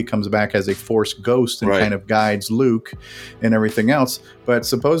Kenobi comes back as a force ghost and kind of guides Luke and everything else. But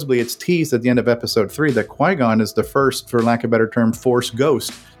supposedly it's teased at the end of Episode 3 that Qui-Gon is the first, for lack of a better term, force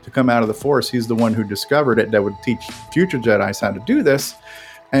ghost to come out of the force. He's the one who discovered it, that would teach future Jedis how to do this.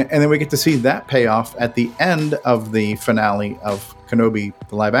 And then we get to see that payoff at the end of the finale of Kenobi,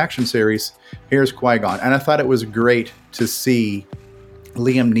 the live action series. Here's Qui-Gon. And I thought it was great to see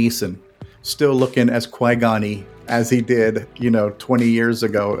Liam Neeson still looking as Qui-Gon-y as he did, 20 years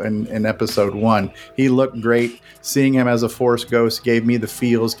ago in Episode 1. He looked great. Seeing him as a Force ghost gave me the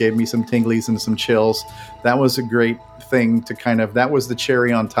feels, gave me some tinglies and some chills. That was a great thing to that was the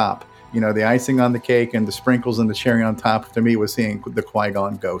cherry on top. The icing on the cake and the sprinkles and the cherry on top to me was seeing the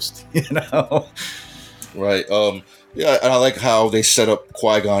Qui-Gon ghost, Right. Yeah, and I like how they set up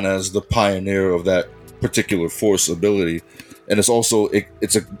Qui-Gon as the pioneer of that particular Force ability. And it's also,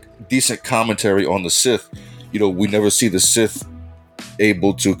 it's a decent commentary on the Sith. We never see the Sith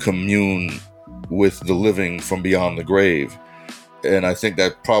able to commune with the living from beyond the grave. And I think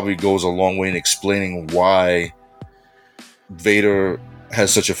that probably goes a long way in explaining why Vader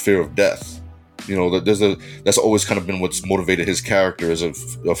has such a fear of death. That's always kind of been what's motivated his character, is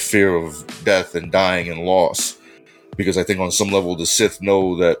a fear of death and dying and loss. Because I think on some level the Sith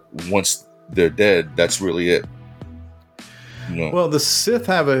know that once they're dead, that's really it. Well, the Sith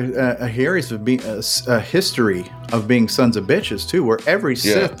have a history of being sons of bitches too, where every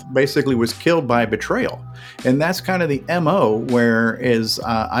Sith basically was killed by betrayal. And that's kind of the MO, whereas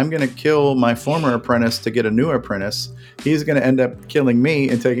I'm going to kill my former apprentice to get a new apprentice. He's going to end up killing me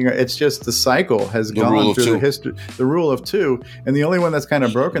and taking. It's just the cycle has gone through the history. The rule of two, and the only one that's kind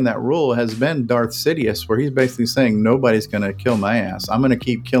of broken that rule has been Darth Sidious, where he's basically saying nobody's going to kill my ass. I'm going to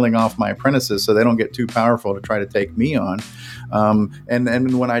keep killing off my apprentices so they don't get too powerful to try to take me on.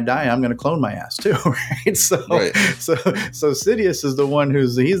 And when I die, I'm going to clone my ass too, right? So Sidious is the one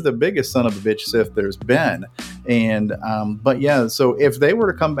he's the biggest son of a bitch Sith there's been. And so if they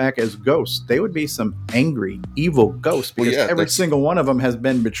were to come back as ghosts, they would be some angry, evil ghosts, because every single one of them has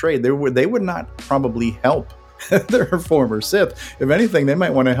been betrayed. They would not probably help their former Sith. If anything, they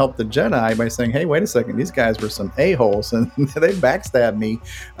might want to help the Jedi by saying, hey, wait a second, these guys were some a-holes and they backstabbed me.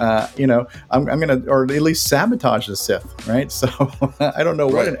 I'm going to, or at least sabotage the Sith, right? So I don't know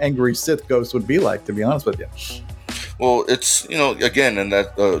what an angry Sith ghost would be like, to be honest with you. Well, it's, again, and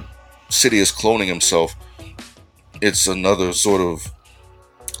that Sidious cloning himself, it's another sort of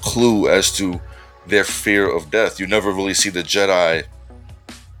clue as to their fear of death. You never really see the Jedi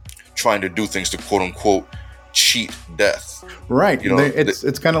trying to do things to quote unquote cheat death. Right.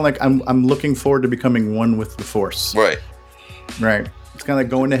 It's kind of like I'm looking forward to becoming one with the Force. Right. It's kind of like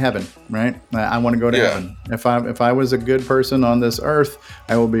going to heaven, right? I want to go to heaven. If I was a good person on this earth,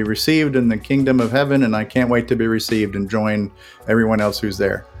 I will be received in the kingdom of heaven, and I can't wait to be received and join everyone else who's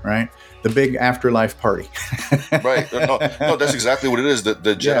there, right? The big afterlife party. Right. No, that's exactly what it is. The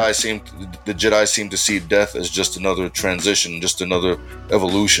Jedi seem to see death as just another transition, just another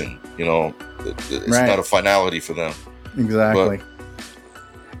evolution. It's not a finality for them. Exactly.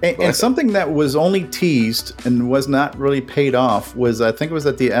 And something that was only teased and was not really paid off was, I think it was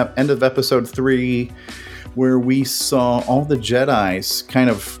at the end of Episode 3, where we saw all the Jedis kind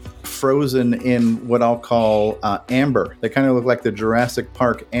of frozen in what I'll call amber. They kind of look like the Jurassic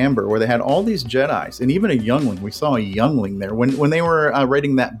Park amber, where they had all these Jedis and even a youngling. We saw a youngling there when they were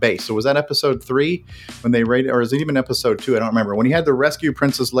raiding that base. So was that episode 3 when they raided, or is it even episode 2? I don't remember. When he had to rescue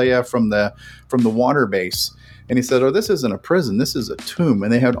Princess Leia from the water base, and he said, "Oh, this isn't a prison. This is a tomb."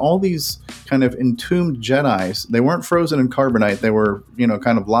 And they had all these kind of entombed Jedis. They weren't frozen in carbonite. They were,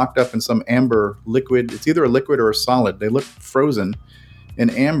 kind of locked up in some amber liquid. It's either a liquid or a solid. They looked frozen in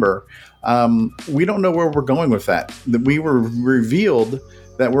amber. We don't know where we're going with that. We were revealed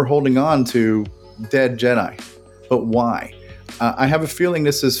that we're holding on to dead Jedi. But why? I have a feeling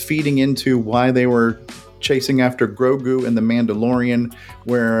this is feeding into why they were chasing after Grogu and the Mandalorian,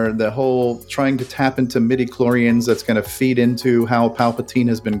 where the whole trying to tap into midi-chlorians, that's going to feed into how Palpatine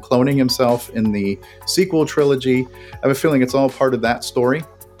has been cloning himself in the sequel trilogy. I have a feeling it's all part of that story,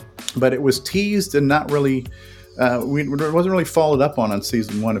 but it was teased and not really, it wasn't really followed up on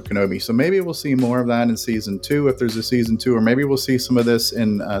season 1 of Kenobi. So maybe we'll see more of that in season 2 if there's a season 2, or maybe we'll see some of this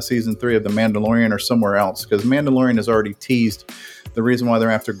in season 3 of The Mandalorian or somewhere else, because Mandalorian has already teased the reason why they're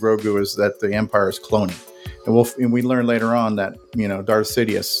after Grogu is that the Empire is cloning. And we learn later on that, Darth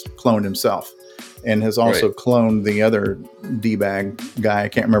Sidious cloned himself and has also cloned the other D-bag guy. I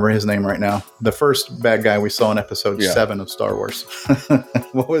can't remember his name right now. The first bad guy we saw in episode 7 of Star Wars.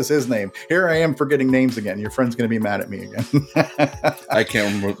 What was his name? Here I am forgetting names again. Your friend's going to be mad at me again. I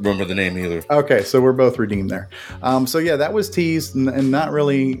can't remember the name either. Okay, so we're both redeemed there. So yeah, that was teased and not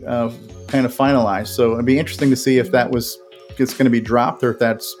really kind of finalized. So it'd be interesting to see if it's going to be dropped, or if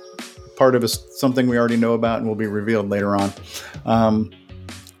that's part of something we already know about and will be revealed later on.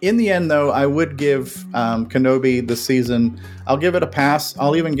 In the end, though, I would give Kenobi this season, I'll give it a pass.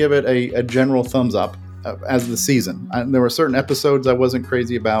 I'll even give it a general thumbs up as the season. There were certain episodes I wasn't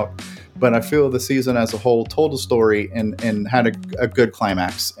crazy about, but I feel the season as a whole told a story and had a good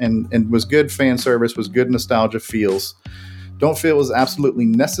climax and was good fan service, was good nostalgia feels. Don't feel it was absolutely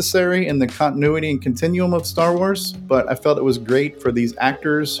necessary in the continuity and continuum of Star Wars, but I felt it was great for these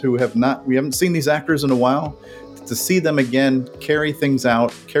actors who we haven't seen these actors in a while, to see them again, carry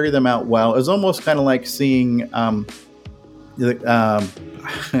them out well. It was almost kind of like seeing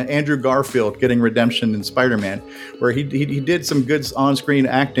Andrew Garfield getting redemption in Spider-Man, where he did some good on-screen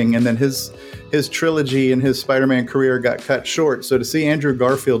acting, and then his trilogy and his Spider-Man career got cut short. So to see Andrew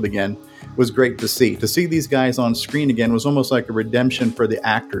Garfield again was great to see. To see these guys on screen again was almost like a redemption for the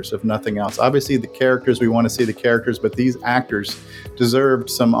actors, if nothing else. Obviously, the characters, we want to see the characters, but these actors deserved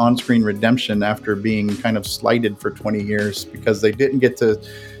some on-screen redemption after being kind of slighted for 20 years because they didn't get to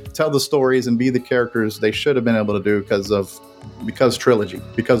tell the stories and be the characters they should have been able to do because trilogy,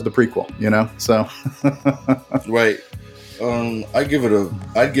 because the prequel, So right. I'd give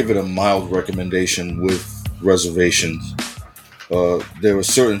it a mild recommendation with reservations. There were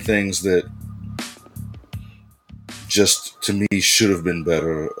certain things that just, to me, should have been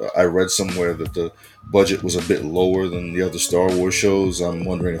better. I read somewhere that the budget was a bit lower than the other Star Wars shows. I'm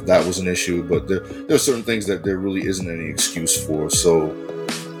wondering if that was an issue, but there are certain things that there really isn't any excuse for. So,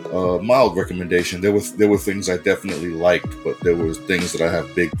 mild recommendation. There were things I definitely liked, but there were things that I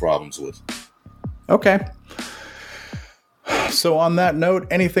have big problems with. Okay. So on that note,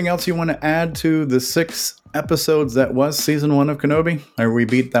 anything else you want to add to the 6 episodes that was season 1 of Kenobi? Or we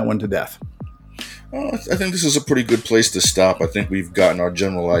beat that one to death? I think this is a pretty good place to stop. I think we've gotten our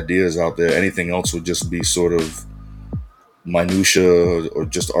general ideas out there. Anything else would just be sort of minutia or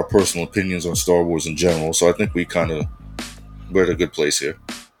just our personal opinions on Star Wars in general. So I think we're at a good place here.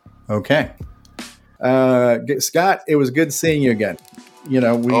 Okay. Scott, it was good seeing you again. We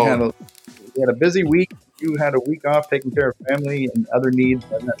had a busy week. You had a week off taking care of family and other needs,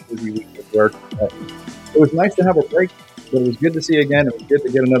 and that busy week with work. But it was nice to have a break, but it was good to see you again. It was good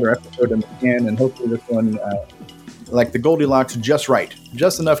to get another episode in the can, and hopefully this one, like the Goldilocks, just right,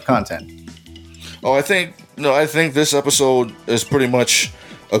 just enough content. Oh, I think this episode is pretty much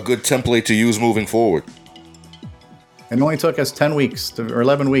a good template to use moving forward. It only took us 10 weeks or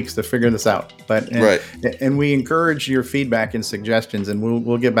 11 weeks to figure this out. And we encourage your feedback and suggestions, and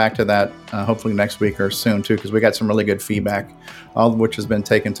we'll get back to that hopefully next week or soon too, because we got some really good feedback, all of which has been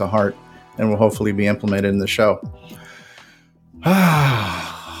taken to heart and will hopefully be implemented in the show.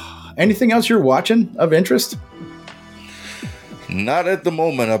 Anything else you're watching of interest? Not at the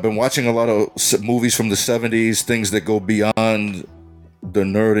moment. I've been watching a lot of movies from the 70s, things that go beyond the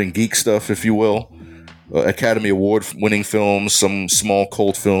nerd and geek stuff, if you will. Academy Award winning films, some small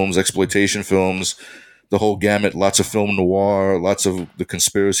cult films, exploitation films, the whole gamut, lots of film noir, lots of the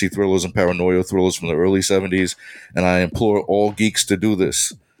conspiracy thrillers and paranoia thrillers from the early 70s. And I implore all geeks to do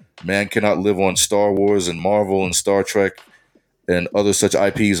this. Man cannot live on Star Wars and Marvel and Star Trek and other such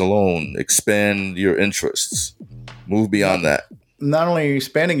IPs alone. Expand your interests. Move beyond that. Not only are you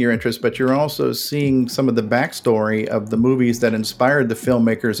expanding your interest, but you're also seeing some of the backstory of the movies that inspired the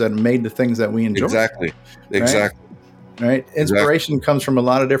filmmakers that made the things that we enjoy. Exactly. Right? Inspiration comes from a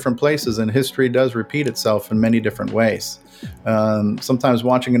lot of different places, and history does repeat itself in many different ways. Sometimes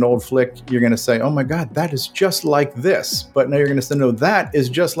watching an old flick, you're going to say, oh my God, that is just like this. But now you're going to say, no, that is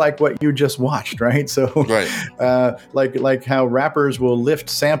just like what you just watched, right? So like how rappers will lift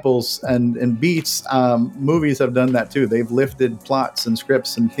samples and beats, movies have done that too. They've lifted plots and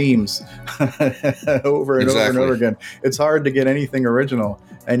scripts and themes over and over and over again. It's hard to get anything original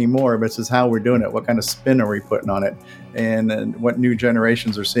anymore, but this is how we're doing it. What kind of spin are we putting on it? And what new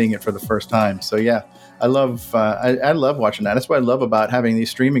generations are seeing it for the first time. So yeah, I love watching that. That's what I love about having these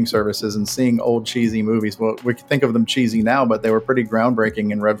streaming services and seeing old cheesy movies. Well, we can think of them cheesy now, but they were pretty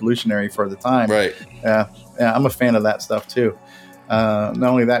groundbreaking and revolutionary for the time. Right. Yeah, I'm a fan of that stuff too. Not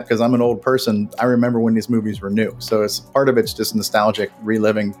only that, because I'm an old person, I remember when these movies were new. So it's part of it's just nostalgic,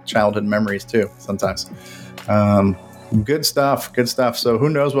 reliving childhood memories too. Sometimes. Good stuff. So who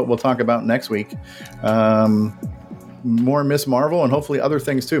knows what we'll talk about next week? More Miss Marvel and hopefully other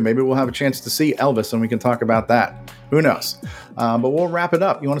things too. Maybe we'll have a chance to see Elvis and we can talk about that. Who knows? But we'll wrap it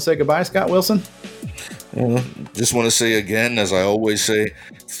up. You want to say goodbye, Scott Wilson? Just want to say again, as I always say,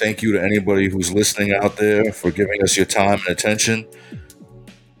 thank you to anybody who's listening out there for giving us your time and attention.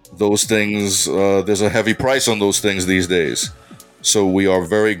 Those things, there's a heavy price on those things these days. So we are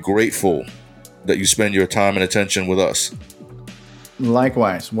very grateful that you spend your time and attention with us.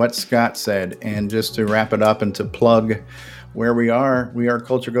 Likewise, what Scott said. And just to wrap it up and to plug where we are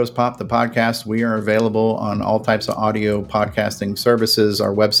Culture Goes Pop, the podcast. We are available on all types of audio podcasting services.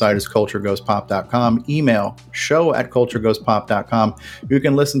 Our website is culturegoespop.com. Email show@culturegoespop.com. You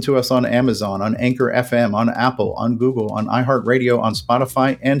can listen to us on Amazon, on Anchor FM, on Apple, on Google, on iHeartRadio, on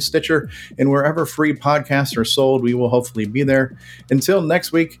Spotify, and Stitcher. And wherever free podcasts are sold, we will hopefully be there. Until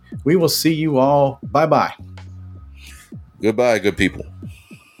next week, we will see you all. Bye-bye. Goodbye, good people.